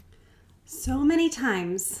So many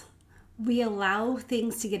times we allow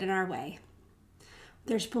things to get in our way.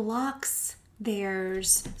 There's blocks,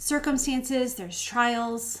 there's circumstances, there's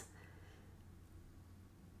trials.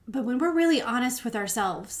 But when we're really honest with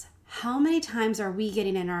ourselves, how many times are we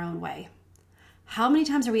getting in our own way? How many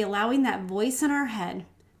times are we allowing that voice in our head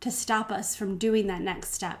to stop us from doing that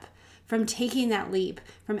next step, from taking that leap,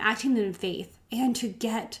 from acting in faith, and to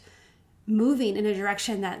get moving in a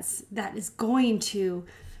direction that is going to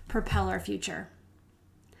propel our future?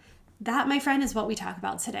 That, my friend, is what we talk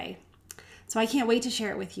about today. So I can't wait to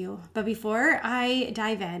share it with you. But before I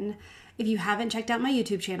dive in, if you haven't checked out my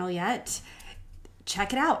YouTube channel yet,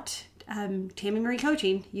 check it out. Tammy Marie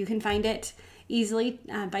Coaching. You can find it easily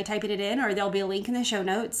by typing it in, or there'll be a link in the show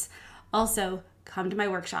notes. Also, come to my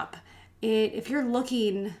workshop. If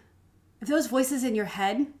those voices in your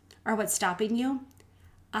head are what's stopping you,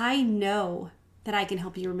 I know that I can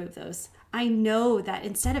help you remove those. I know that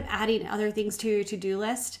instead of adding other things to your to-do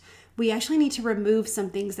list, we actually need to remove some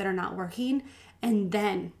things that are not working, and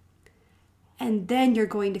then you're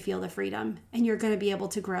going to feel the freedom, and you're going to be able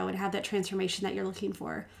to grow and have that transformation that you're looking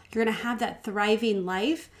for. You're going to have that thriving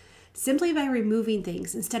life simply by removing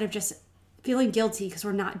things instead of just feeling guilty because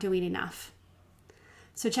we're not doing enough.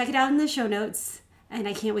 So check it out in the show notes, and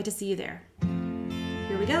I can't wait to see you there.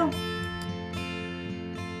 Here we go.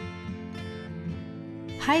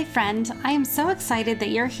 Hi, friend. I am so excited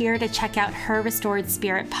that you're here to check out Her Restored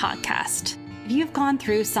Spirit podcast. If you've gone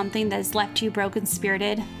through something that has left you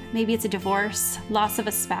broken-spirited, maybe it's a divorce, loss of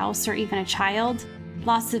a spouse, or even a child,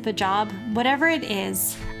 loss of a job, whatever it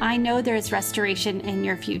is, I know there is restoration in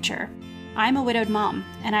your future. I'm a widowed mom,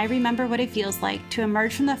 and I remember what it feels like to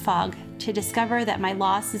emerge from the fog to discover that my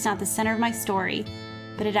loss is not the center of my story,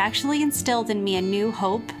 but it actually instilled in me a new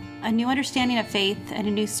hope, a new understanding of faith, and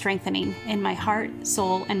a new strengthening in my heart,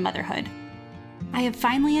 soul, and motherhood. I have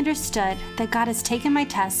finally understood that God has taken my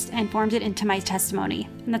test and formed it into my testimony,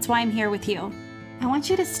 and that's why I'm here with you. I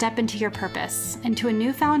want you to step into your purpose, into a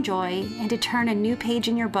newfound joy, and to turn a new page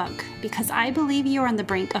in your book, because I believe you are on the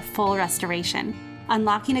brink of full restoration,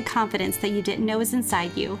 unlocking a confidence that you didn't know was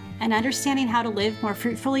inside you, and understanding how to live more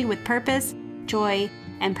fruitfully with purpose, joy,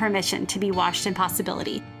 and permission to be washed in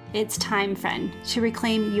possibility. It's time, friend, to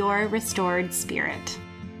reclaim your restored spirit.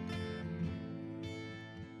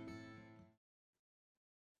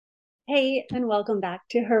 Hey, and welcome back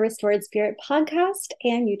to Her Restored Spirit podcast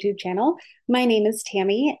and YouTube channel. My name is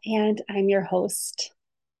Tammy, and I'm your host.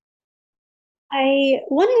 I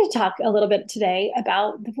wanted to talk a little bit today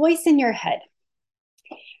about the voice in your head.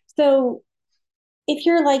 So, if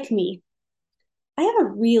you're like me, I have a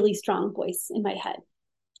really strong voice in my head.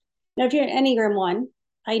 Now, if you're an Enneagram 1,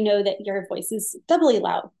 I know that your voice is doubly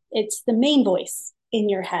loud. It's the main voice in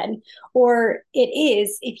your head, or it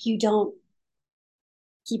is if you don't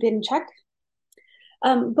keep it in check.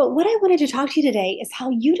 But what I wanted to talk to you today is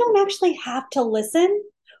how you don't actually have to listen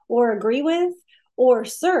or agree with or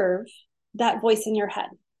serve that voice in your head.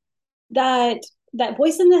 That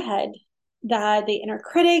voice in the head, that the inner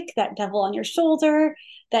critic, that devil on your shoulder,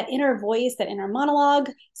 that inner voice, that inner monologue.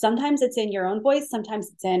 Sometimes it's in your own voice. Sometimes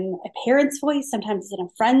it's in a parent's voice. Sometimes it's in a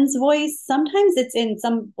friend's voice. Sometimes it's in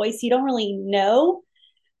some voice you don't really know.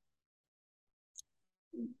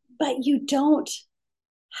 But you don't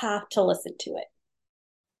have to listen to it.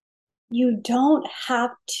 You don't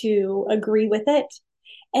have to agree with it.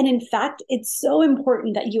 And in fact, it's so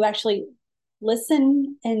important that you actually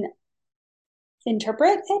listen and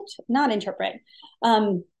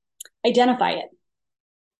identify it.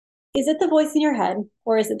 Is it the voice in your head,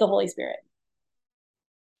 or is it the Holy Spirit?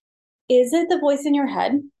 Is it the voice in your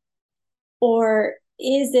head, or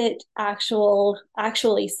is it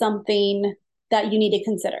actually something that you need to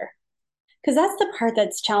consider? Because that's the part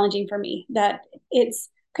that's challenging for me, that it's,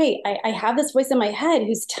 okay, I have this voice in my head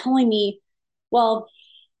who's telling me, well,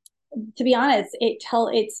 to be honest,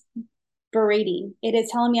 it's berating. It is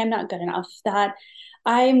telling me I'm not good enough, that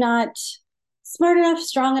I'm not smart enough,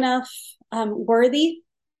 strong enough, worthy.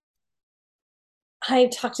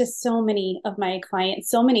 I've talked to so many of my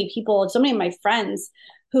clients, so many people, so many of my friends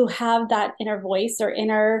who have that inner voice or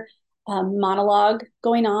inner monologue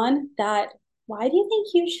going on, that why do you think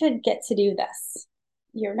you should get to do this?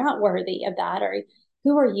 You're not worthy of that. Or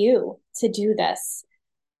who are you to do this?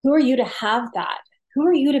 Who are you to have that? Who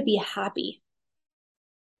are you to be happy?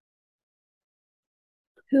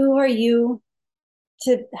 Who are you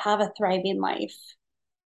to have a thriving life?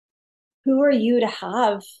 Who are you to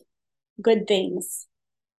have good things?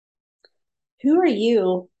 Who are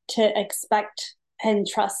you to expect and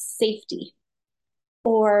trust safety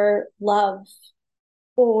or love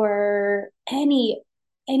or any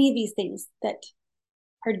of these things that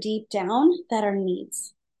are deep down that are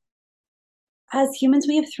needs. As humans,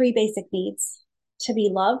 we have three basic needs: to be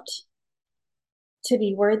loved, to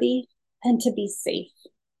be worthy, and to be safe.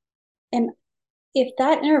 And if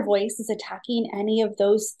that inner voice is attacking any of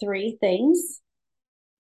those three things,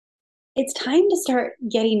 it's time to start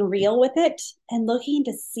getting real with it and looking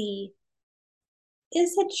to see,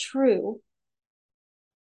 is it true?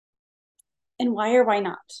 And why or why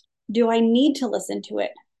not? Do I need to listen to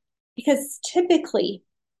it? Because typically,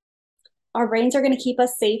 our brains are going to keep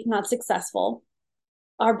us safe, not successful.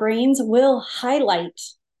 Our brains will highlight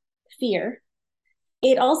fear.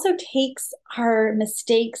 It also takes our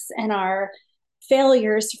mistakes and our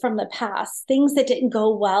failures from the past, things that didn't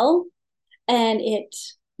go well, and it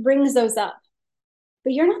brings those up.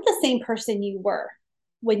 But you're not the same person you were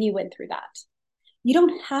when you went through that. You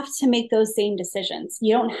don't have to make those same decisions.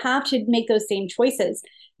 You don't have to make those same choices.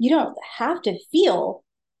 You don't have to feel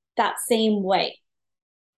that same way.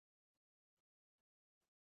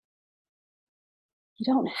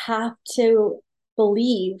 You don't have to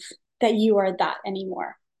believe that you are that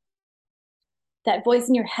anymore. That voice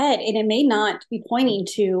in your head, and it may not be pointing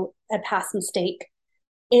to a past mistake.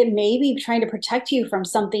 It may be trying to protect you from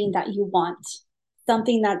something that you want,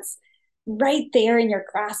 something that's right there in your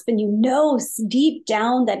grasp, and you know deep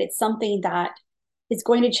down that it's something that is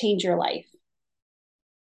going to change your life.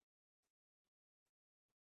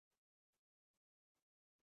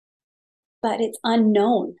 But it's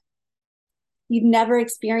unknown. You've never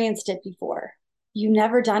experienced it before. You've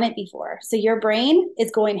never done it before. So your brain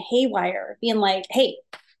is going haywire, being like, hey,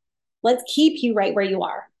 let's keep you right where you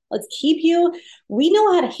are. Let's keep you. We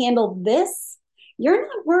know how to handle this. You're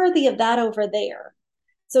not worthy of that over there.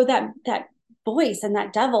 So that voice and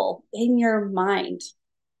that devil in your mind,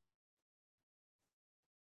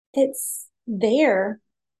 it's there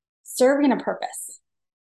serving a purpose.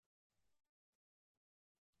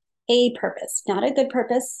 A purpose, not a good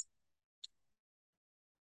purpose.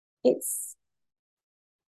 It's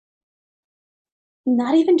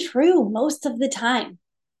not even true most of the time.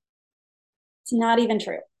 It's not even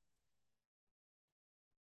true.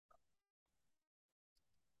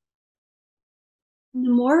 The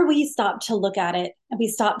more we stop to look at it and we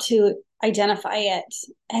stop to identify it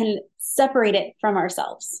and separate it from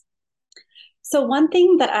ourselves. So, one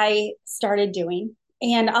thing that I started doing,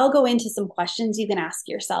 and I'll go into some questions you can ask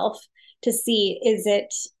yourself to see, is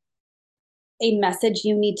it a message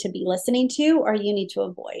you need to be listening to or you need to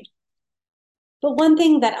avoid? But one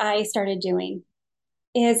thing that I started doing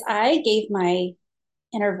is I gave my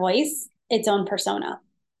inner voice its own persona.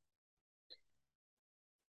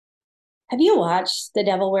 Have you watched The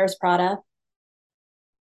Devil Wears Prada?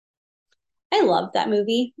 I love that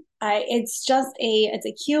movie. It's just it's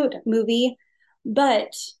a cute movie,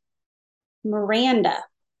 but Miranda,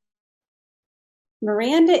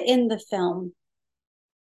 Miranda in the film,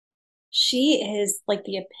 she is like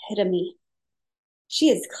the epitome. She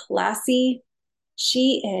is classy.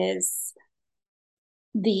 She is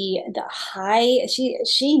the high.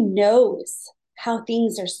 She knows how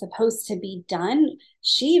things are supposed to be done.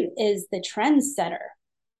 She is the trendsetter.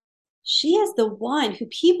 She is the one who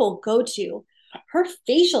people go to. Her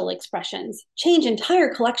facial expressions change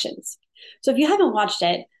entire collections. So if you haven't watched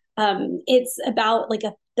it, it's about like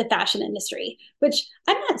the fashion industry, which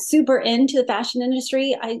I'm not super into the fashion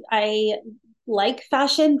industry. I like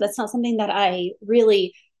fashion. That's not something that I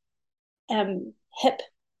really am hip.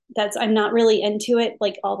 That's I'm not really into it,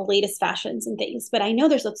 like all the latest fashions and things. But I know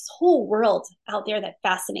there's this whole world out there that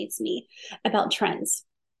fascinates me about trends.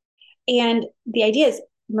 And the idea is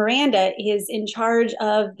Miranda is in charge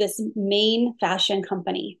of this main fashion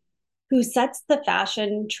company who sets the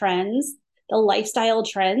fashion trends, the lifestyle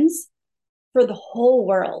trends for the whole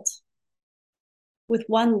world with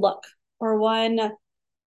one look or one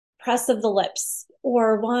press of the lips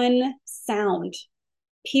or one sound.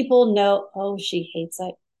 People know, oh, she hates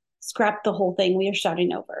it. Scrap the whole thing. We are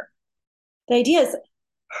starting over. The idea is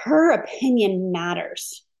her opinion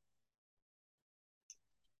matters.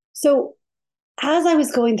 So as I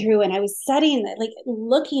was going through and I was studying, like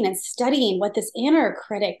looking and studying what this inner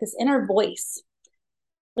critic, this inner voice,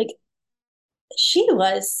 like she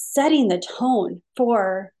was setting the tone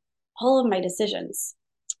for all of my decisions.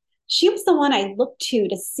 She was the one I looked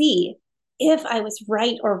to see if I was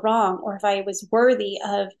right or wrong, or if I was worthy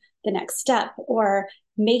of the next step or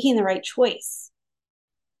making the right choice.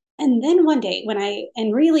 And then one day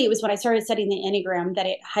and really it was when I started studying the Enneagram that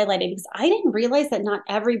it highlighted, because I didn't realize that not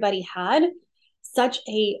everybody had such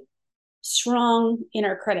a strong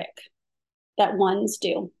inner critic that ones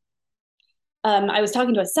do. I was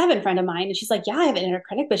talking to a 7 friend of mine, and she's like, yeah, I have an inner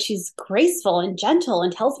critic, but she's graceful and gentle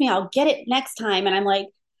and tells me I'll get it next time. And I'm like,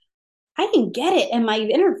 I didn't get it. And my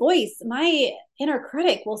inner voice, my inner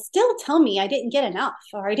critic will still tell me I didn't get enough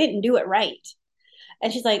or I didn't do it right.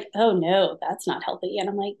 And she's like, oh no, that's not healthy. And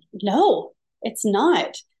I'm like, no, it's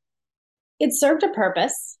not. It served a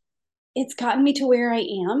purpose. It's gotten me to where I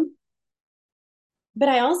am. But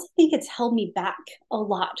I also think it's held me back a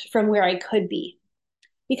lot from where I could be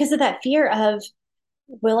because of that fear of,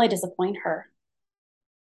 will I disappoint her?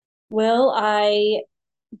 Will I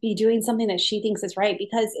be doing something that she thinks is right?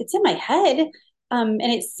 Because it's in my head, and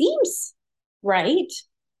it seems right.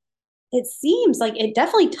 It seems like it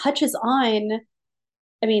definitely touches on.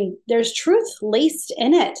 I mean, there's truth laced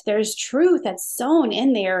in it. There's truth that's sewn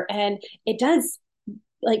in there, and it does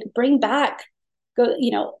like bring back,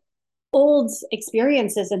 old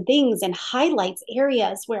experiences and things, and highlights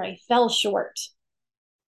areas where I fell short.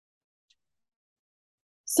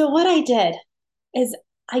 So what I did is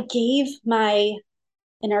I gave my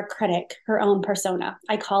inner critic her own persona.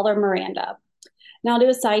 I call her Miranda. Now, I'll do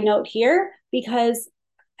a side note here because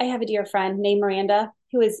I have a dear friend named Miranda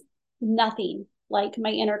who is nothing like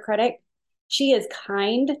my inner critic. She is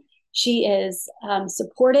kind. She is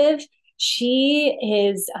supportive. She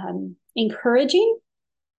is encouraging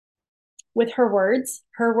with her words.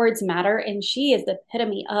 Her words matter. And she is the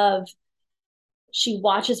epitome of, she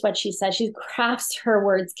watches what she says. She crafts her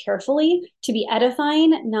words carefully to be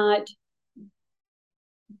edifying, not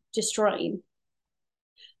destroying.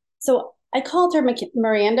 So I called her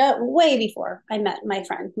Miranda way before I met my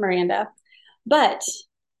friend Miranda. But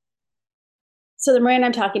so the Miranda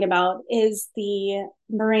I'm talking about is the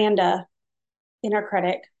Miranda inner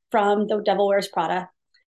critic from The Devil Wears Prada.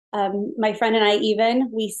 My friend and I, even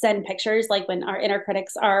we send pictures like when our inner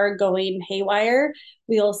critics are going haywire,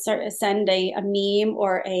 we'll send a meme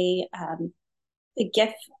or a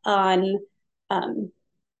gif on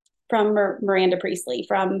from Miranda Priestley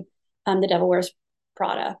from The Devil Wears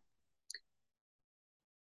Prada.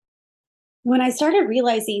 When I started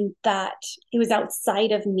realizing that it was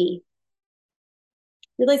outside of me,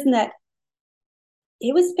 realizing that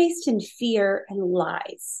it was based in fear and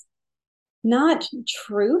lies, not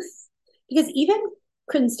truth, because even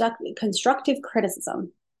constructive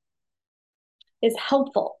criticism is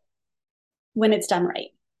helpful when it's done right.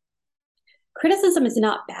 Criticism is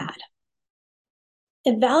not bad.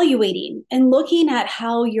 Evaluating and looking at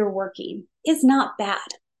how you're working is not bad.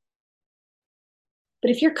 But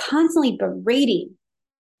if you're constantly berating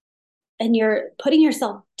and you're putting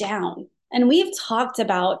yourself down, and we've talked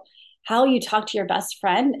about how you talk to your best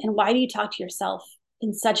friend and why do you talk to yourself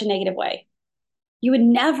in such a negative way? You would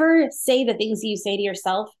never say the things you say to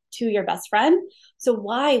yourself to your best friend. So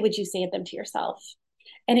why would you say them to yourself?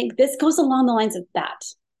 And this goes along the lines of that.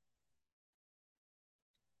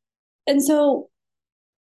 And so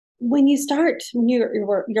when you start, when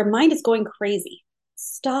your mind is going crazy,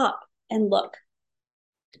 stop and look.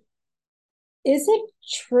 Is it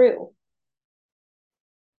true?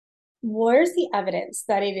 Where's the evidence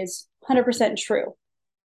that it is 100% true?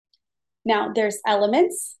 Now, there's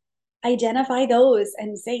elements, identify those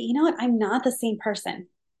and say, you know what, I'm not the same person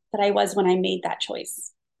that I was when I made that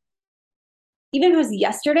choice. Even if it was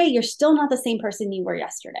yesterday, you're still not the same person you were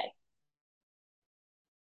yesterday.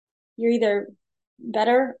 You're either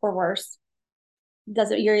better or worse.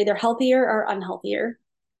 You're either healthier or unhealthier,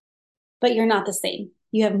 but you're not the same.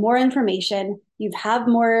 You have more information, you have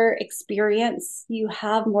more experience, you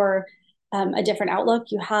have more a different outlook,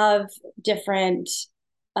 you have different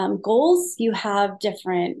goals, you have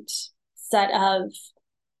different set of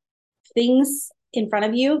things in front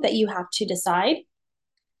of you that you have to decide.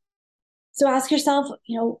 So ask yourself,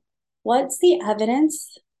 what's the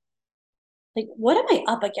evidence? Like, what am I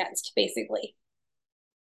up against, basically?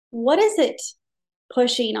 What is it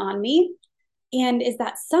pushing on me? And is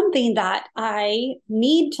that something that I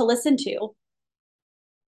need to listen to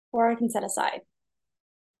or I can set aside?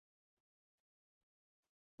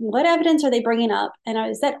 What evidence are they bringing up? And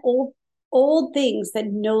is that old things that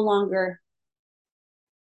no longer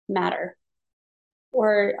matter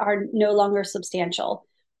or are no longer substantial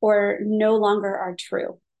or no longer are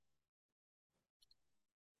true?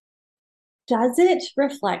 Does it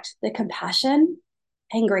reflect the compassion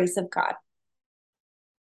and grace of God?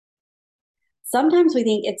 Sometimes we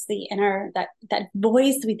think it's the inner, that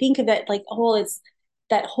voice, we think of it like, oh, it's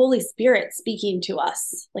that Holy Spirit speaking to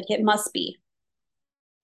us. Like it must be.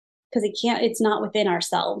 Because it's not within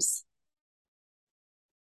ourselves.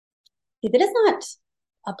 If it is not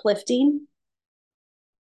uplifting,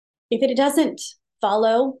 if it doesn't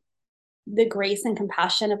follow the grace and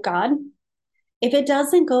compassion of God, if it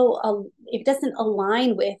doesn't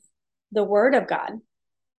align with the word of God,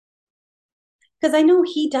 because I know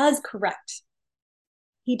he does correct.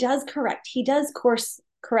 He does correct. He does course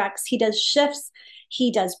corrects. He does shifts.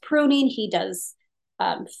 He does pruning. He does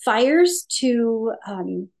fires to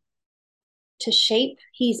shape.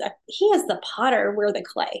 He is the potter. We're the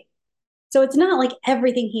clay. So it's not like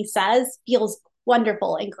everything he says feels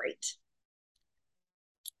wonderful and great.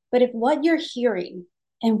 But if what you're hearing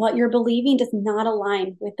and what you're believing does not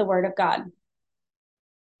align with the word of God,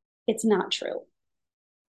 it's not true.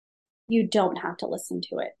 You don't have to listen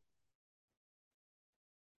to it.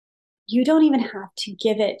 You don't even have to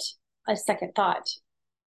give it a second thought.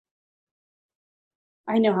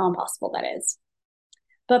 I know how impossible that is.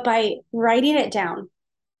 But by writing it down,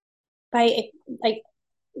 by like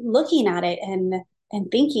looking at it and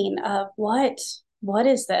thinking of what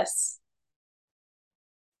is this?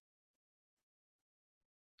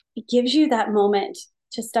 It gives you that moment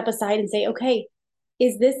to step aside and say, okay,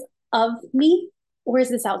 is this of me or is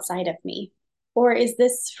this outside of me? Or is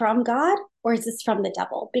this from God or is this from the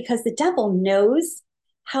devil? Because the devil knows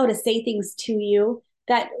how to say things to you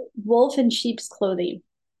that wolf in sheep's clothing.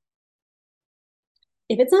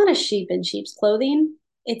 If it's not a sheep in sheep's clothing,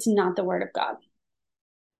 it's not the word of God.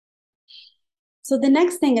 So the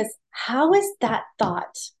next thing is, how is that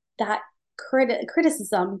thought, that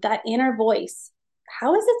criticism, that inner voice,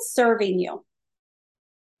 how is it serving you?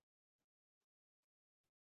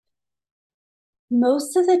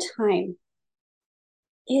 Most of the time,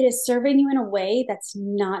 it is serving you in a way that's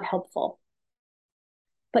not helpful,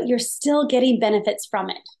 but you're still getting benefits from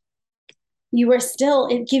it.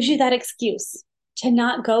 It gives you that excuse to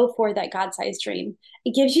not go for that God-sized dream.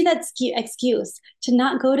 It gives you that excuse to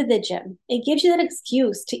not go to the gym. It gives you that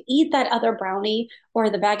excuse to eat that other brownie or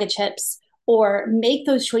the bag of chips or make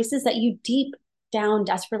those choices that you deep down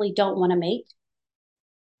desperately don't want to make.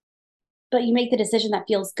 But you make the decision that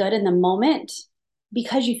feels good in the moment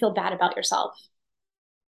because you feel bad about yourself.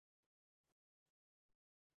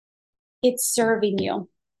 It's serving you.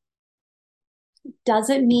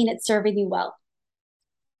 Doesn't mean it's serving you well.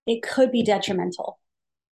 It could be detrimental.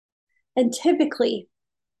 And typically,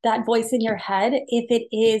 that voice in your head, if it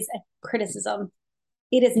is a criticism,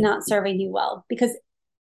 it is not serving you well. Because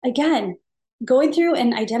again, going through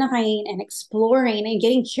and identifying and exploring and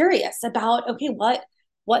getting curious about, okay,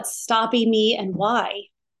 what's stopping me and why?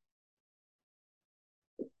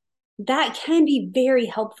 That can be very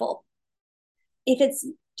helpful. If it's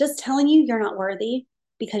just telling you you're not worthy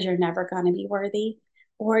because you're never going to be worthy,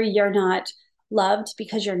 or you're not loved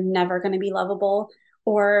because you're never going to be lovable,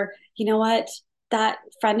 or you know what, that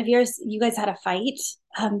friend of yours, you guys had a fight,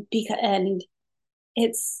 and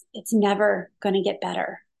it's never going to get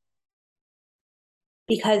better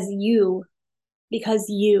because you, because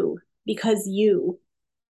you, because you.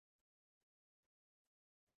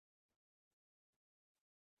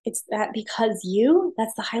 It's that because you,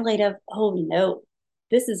 that's the highlight of, oh no,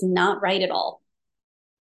 this is not right at all.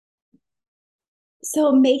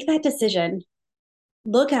 So make that decision,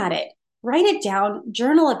 look at it, write it down,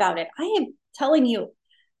 journal about it. I am telling you,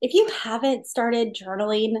 if you haven't started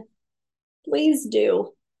journaling, please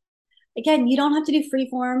do. Again, you don't have to do free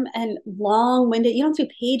form and long winded. You don't have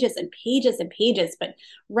to do pages and pages and pages, but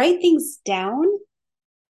write things down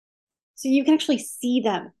so you can actually see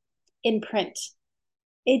them in print.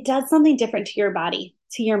 It does something different to your body,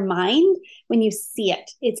 to your mind when you see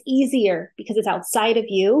it. It's easier because it's outside of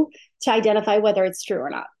you to identify whether it's true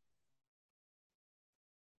or not.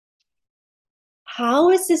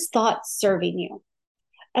 How is this thought serving you?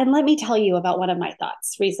 And let me tell you about one of my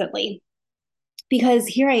thoughts recently, because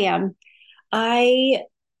here I am.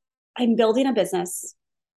 I'm building a business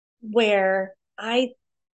where I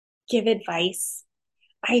give advice.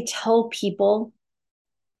 I tell people,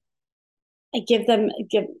 I give,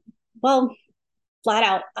 well, flat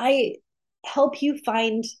out, I help you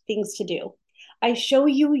find things to do. I show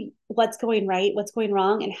you what's going right, what's going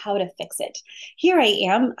wrong, and how to fix it. Here I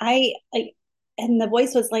am. And the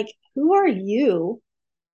voice was like, who are you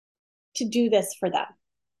to do this for them?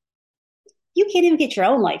 You can't even get your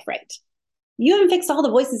own life right. You haven't fixed all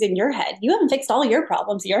the voices in your head. You haven't fixed all your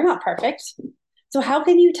problems. You're not perfect. So how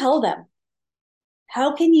can you tell them?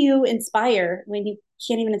 How can you inspire when you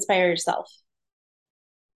can't even inspire yourself?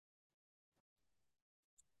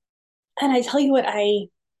 And I tell you what,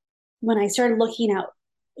 when I started looking at,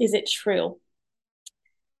 is it true?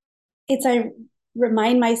 I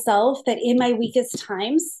remind myself that in my weakest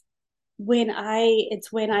times,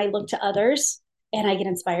 it's when I look to others and I get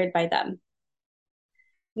inspired by them.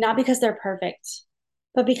 Not because they're perfect,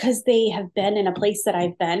 but because they have been in a place that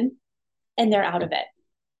I've been and they're out of it.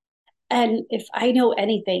 And if I know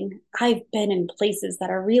anything, I've been in places that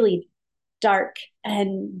are really dark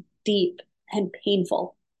and deep and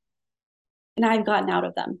painful. and I've gotten out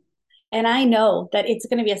of them. And I know that it's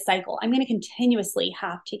going to be a cycle. I'm going to continuously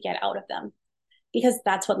have to get out of them because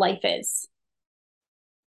that's what life is.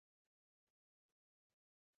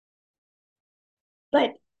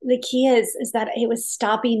 But the key is that it was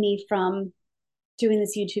stopping me from doing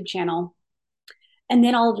this YouTube channel. And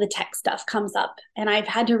then all of the tech stuff comes up and I've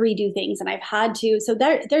had to redo things and I've had to, so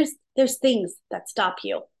there's things that stop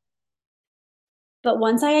you. But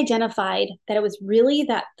once I identified that it was really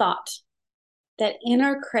that thought, that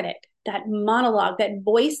inner critic, that monologue, that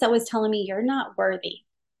voice that was telling me you're not worthy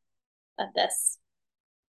of this.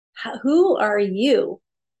 Who are you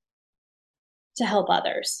to help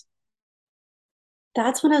others?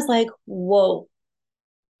 That's when I was like, whoa,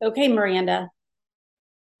 okay, Miranda,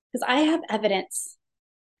 because I have evidence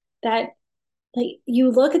that, like, you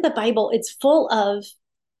look at the Bible, it's full of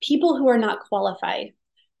people who are not qualified,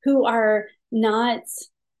 who are not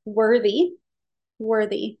worthy,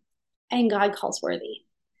 worthy, and God calls worthy.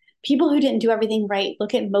 People who didn't do everything right.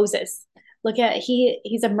 Look at Moses. Look at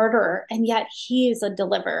he's a murderer, and yet he is a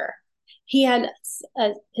deliverer. He had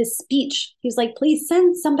his speech. He was like, please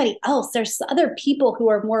send somebody else. There's other people who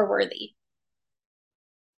are more worthy.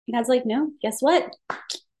 And God's like, no, guess what?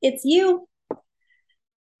 It's you.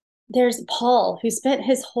 There's Paul, who spent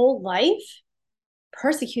his whole life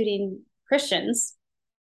persecuting Christians,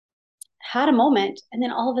 had a moment, and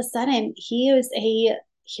then all of a sudden he was a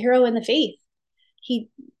hero in the faith. He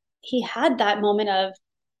he had that moment of,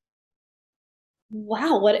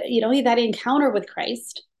 wow, what, that encounter with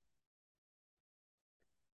Christ.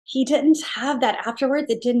 He didn't have that afterwards.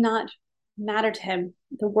 It did not matter to him,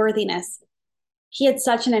 the worthiness. He had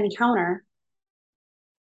such an encounter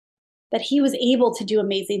that he was able to do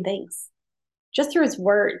amazing things just through his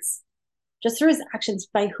words, just through his actions,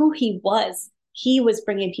 by who he was. He was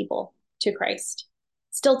bringing people to Christ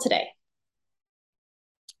still today.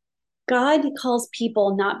 God calls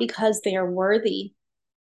people not because they are worthy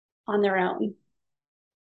on their own.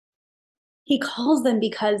 He calls them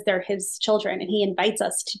because they're his children and he invites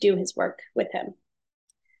us to do his work with him.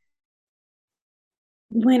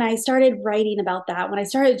 When I started writing about that, when I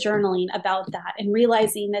started journaling about that and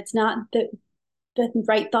realizing that's not the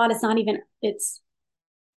right thought, it's not even, it's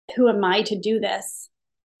who am I to do this?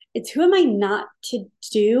 It's who am I not to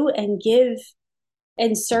do and give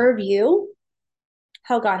and serve you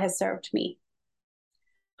how God has served me?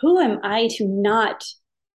 Who am I to not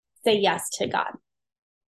say yes to God?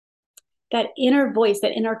 That inner voice,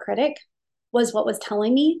 that inner critic was what was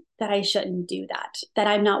telling me that I shouldn't do that, that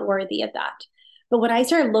I'm not worthy of that. But when I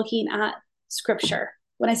started looking at scripture,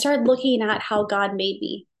 when I started looking at how God made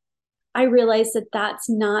me, I realized that that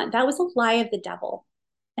was a lie of the devil.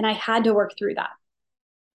 And I had to work through that.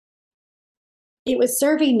 It was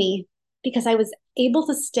serving me because I was able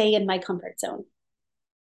to stay in my comfort zone.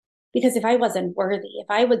 Because if I wasn't worthy, if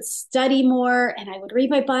I would study more and I would read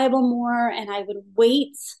my Bible more and I would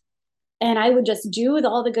wait and I would just do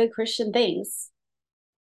all the good Christian things,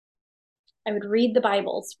 I would read the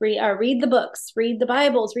Bibles, read the books, read the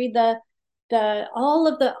Bibles, read the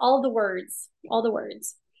all the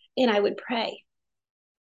words, and I would pray.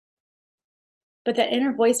 But that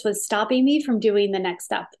inner voice was stopping me from doing the next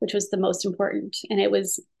step, which was the most important, and it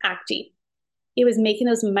was acting. It was making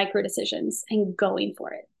those micro decisions and going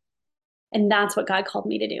for it. And that's what God called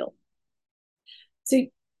me to do. So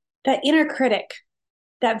that inner critic,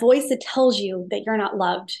 that voice that tells you that you're not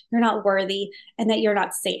loved, you're not worthy, and that you're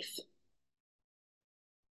not safe.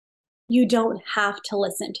 You don't have to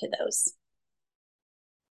listen to those.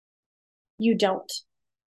 You don't.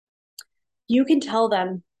 You can tell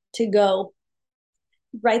them to go,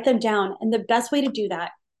 write them down. And the best way to do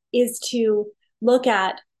that is to look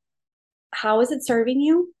at, how is it serving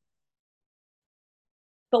you?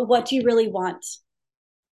 But what do you really want?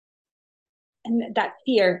 And that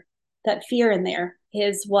fear in there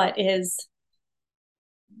is what is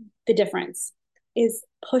the difference, is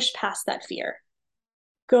push past that fear.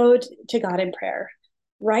 Go to God in prayer.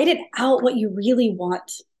 Write it out, what you really want,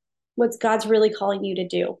 what God's really calling you to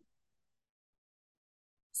do.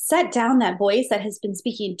 Set down that voice that has been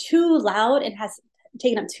speaking too loud and has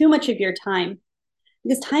taken up too much of your time,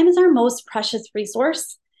 because time is our most precious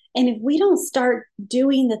resource. And if we don't start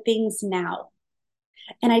doing the things now,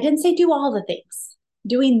 and I didn't say do all the things,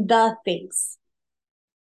 doing the things,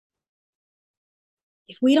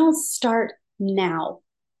 if we don't start now,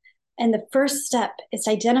 and the first step is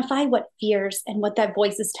to identify what fears and what that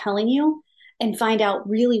voice is telling you and find out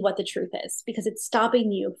really what the truth is, because it's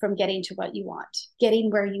stopping you from getting to what you want, getting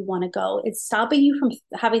where you want to go. It's stopping you from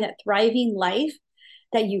having that thriving life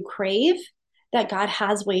that you crave, that God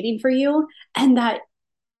has waiting for you, and that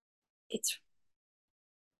it's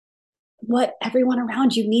what everyone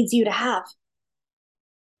around you needs you to have.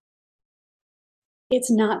 It's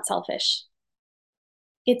not selfish.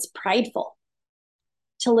 It's prideful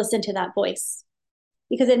to listen to that voice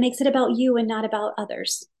because it makes it about you and not about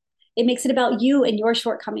others. It makes it about you and your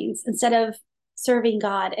shortcomings instead of serving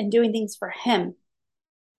God and doing things for Him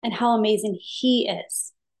and how amazing He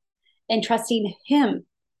is and trusting Him.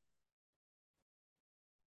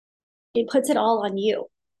 It puts it all on you,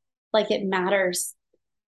 like it matters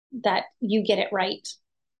that you get it right.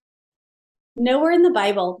 Nowhere in the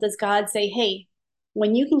Bible does God say, "Hey,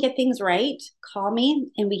 when you can get things right, call me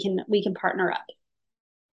and we can partner up."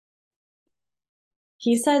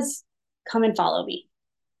 He says, "Come and follow me."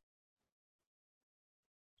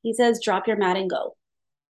 He says, "Drop your mat and go."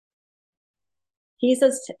 He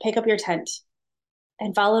says, "Pick up your tent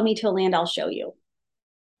and follow me to a land I'll show you."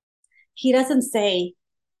 He doesn't say,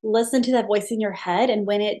 "Listen to that voice in your head, and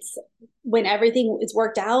when everything is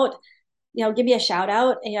worked out, give me a shout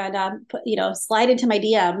out and slide into my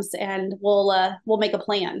DMs and we'll make a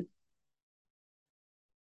plan."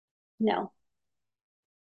 No,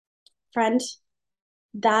 friend,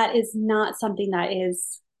 that is not something that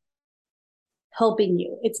is helping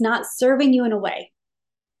you. It's not serving you in a way.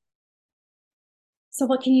 So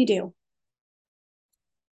what can you do?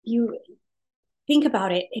 You think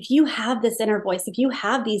about it. If you have this inner voice, if you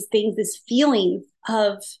have these things, this feeling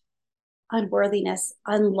of unworthiness,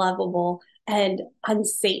 unlovable, and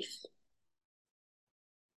unsafe,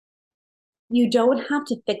 you don't have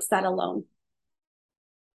to fix that alone.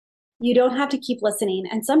 You don't have to keep listening.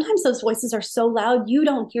 And sometimes those voices are so loud, you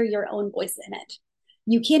don't hear your own voice in it.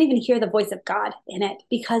 You can't even hear the voice of God in it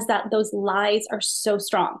because those lies are so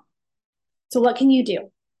strong. So what can you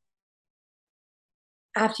do?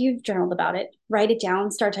 After you've journaled about it, write it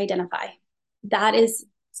down, start to identify. That is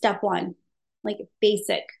step one, like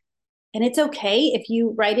basic. And it's okay if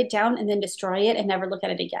you write it down and then destroy it and never look at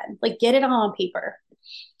it again. Like get it all on paper.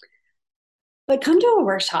 But come to a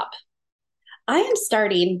workshop. I am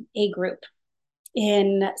starting a group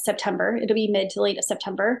in September. It'll be mid to late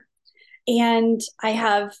September. And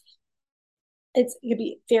it's going to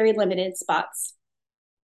be very limited spots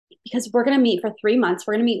because we're going to meet for 3 months.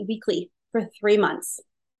 We're going to meet weekly for 3 months.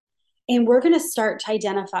 And we're going to start to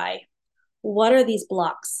identify what are these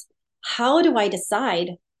blocks? How do I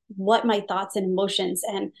decide what my thoughts and emotions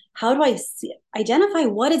and how do I identify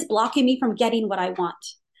what is blocking me from getting what I want?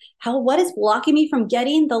 What is blocking me from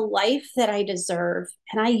getting the life that I deserve?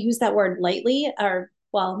 And I use that word lightly, or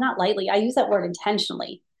well, not lightly. I use that word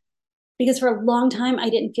intentionally because for a long time I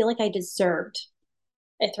didn't feel like I deserved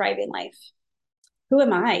a thriving life. Who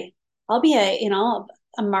am I? I'll be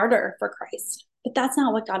a martyr for Christ, but that's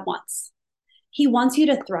not what God wants. He wants you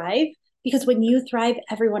to thrive because when you thrive,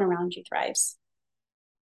 everyone around you thrives.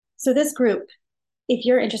 So this group, if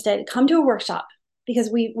you're interested, come to a workshop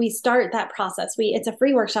because we start that process. It's a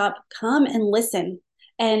free workshop. Come and listen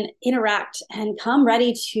and interact and come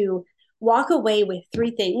ready to walk away with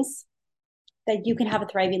 3 things that you can have a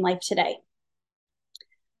thriving life today.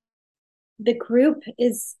 The group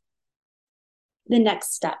is the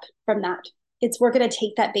next step from that. We're going to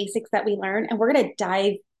take that basics that we learn and we're going to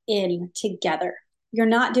dive in together. You're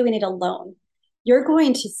not doing it alone. You're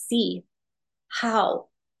going to see how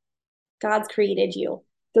God's created you.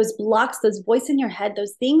 Those blocks, those voices in your head,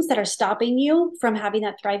 those things that are stopping you from having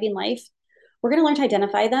that thriving life, we're going to learn to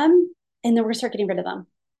identify them and then we're going to start getting rid of them.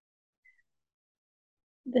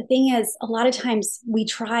 The thing is, a lot of times we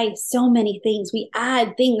try so many things. We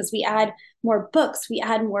add more books, we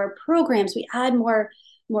add more programs, we add more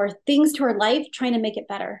things to our life trying to make it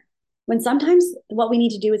better. When sometimes what we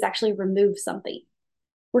need to do is actually remove something.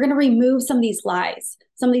 We're going to remove some of these lies,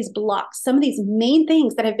 some of these blocks, some of these main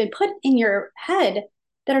things that have been put in your head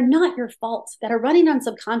that are not your fault, that are running on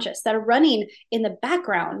subconscious, that are running in the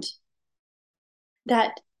background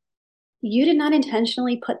that you did not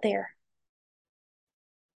intentionally put there.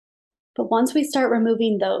 But once we start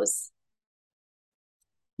removing those,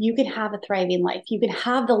 you can have a thriving life. You can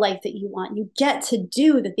have the life that you want. You get to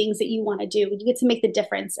do the things that you want to do. You get to make the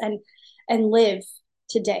difference and live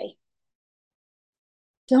today.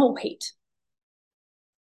 Don't wait.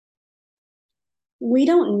 We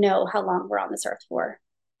don't know how long we're on this earth for,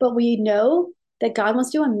 but we know that God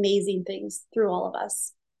wants to do amazing things through all of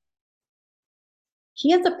us.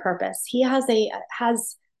 He has a purpose. He has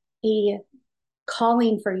a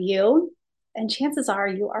calling for you, and chances are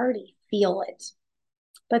you already feel it.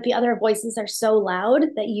 But the other voices are so loud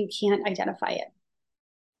that you can't identify it.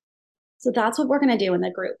 So that's what we're going to do in the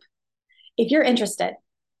group. If you're interested,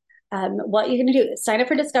 what you're going to do is sign up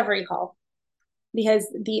for Discovery Call because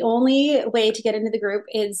the only way to get into the group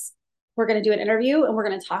is We're going to do an interview and we're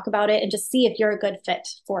going to talk about it and just see if you're a good fit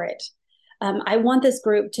for it. I want this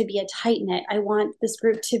group to be a tight knit. I want this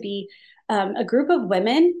group to be a group of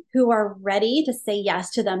women who are ready to say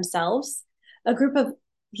yes to themselves, a group of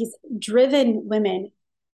these driven women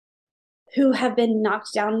who have been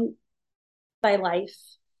knocked down by life,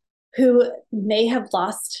 who may have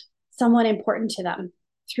lost someone important to them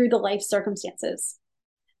through the life circumstances.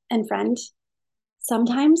 And friend,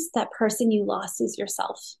 sometimes that person you lost is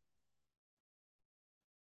yourself.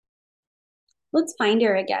 Let's find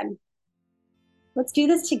her again. Let's do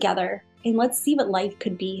this together and let's see what life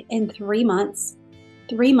could be in 3 months,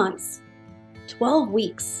 12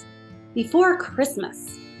 weeks before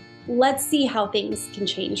Christmas. Let's see how things can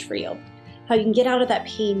change for you, how you can get out of that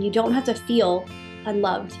pain. You don't have to feel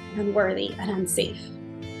unloved, unworthy, and unsafe.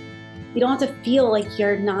 You don't have to feel like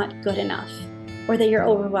you're not good enough or that you're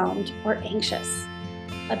overwhelmed or anxious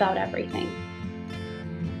about everything.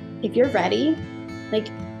 If you're ready,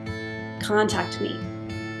 contact me.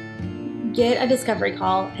 Get a discovery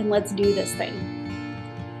call and let's do this thing.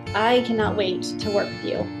 I cannot wait to work with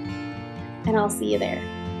you, and I'll see you there.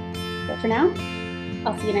 But for now,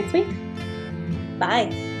 I'll see you next week.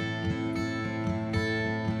 Bye.